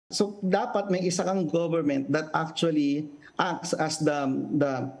So dapat may isa kang government that actually acts as the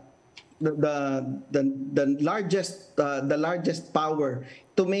largest power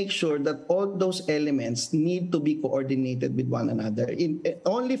to make sure that all those elements need to be coordinated with one another.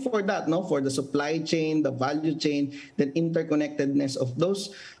 Only for that, no, for the supply chain, the value chain, the interconnectedness of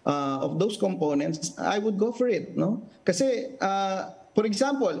those components, I would go for it, no? Kasi for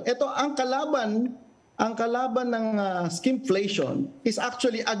example, ito ang kalaban ng skimflation is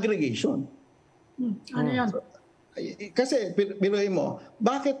actually aggregation. Ano yan? Kasi biruin mo,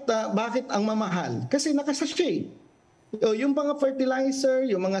 bakit ang mamahal? Kasi nakasashay. Yung mga fertilizer,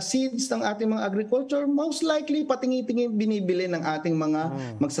 yung mga seeds ng ating mga agriculture, most likely patingi-tingin binibili ng ating mga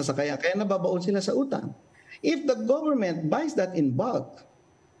magsasakayan. Kaya nababaon sila sa utang. If the government buys that in bulk,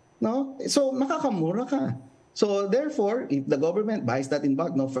 no? So makakamura ka. So therefore, if the government buys that in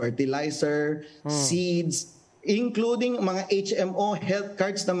bulk, no, fertilizer, seeds, including mga HMO health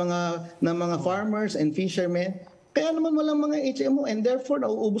cards ng mga farmers and fishermen, kaya naman walang mga HMO and therefore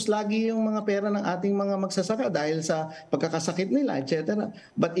nauubos lagi yung mga pera ng ating mga magsasaka dahil sa pagkakasakit nila, etc.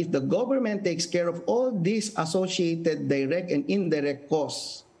 But if the government takes care of all these associated direct and indirect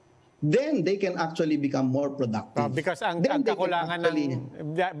costs, then they can actually become more productive. Because ang kakulangan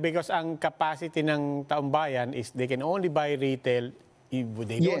because ang capacity ng taumbayan is they can only buy retail,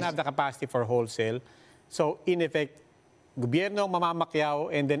 they don't have the capacity for wholesale. So in effect, gobyerno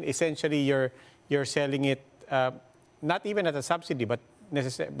mamamakyaw and then essentially you're selling it not even at a subsidy but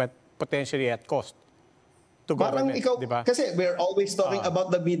potentially at cost to government. Diba? Kasi we're always talking about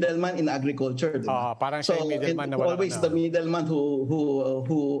the middleman in agriculture. Diba? Parang siya yung middleman na wala always the middleman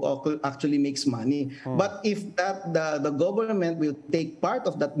who actually makes money. But if the government will take part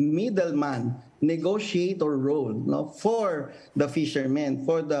of that middleman negotiator role, no, for the fishermen,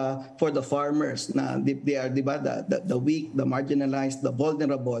 for the farmers na they are, diba, the weak, the marginalized, the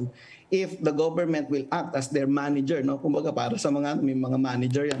vulnerable, if the government will act as their manager, no, kumbaga para sa may mga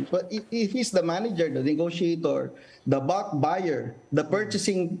manager yan. But if he's the manager, the negotiator, the bulk buyer, the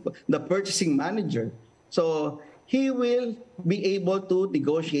purchasing manager, so he will be able to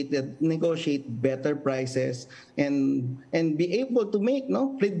negotiate better prices and be able to make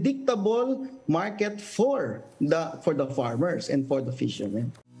predictable market for the farmers and for the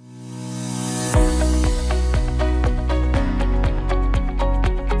fishermen.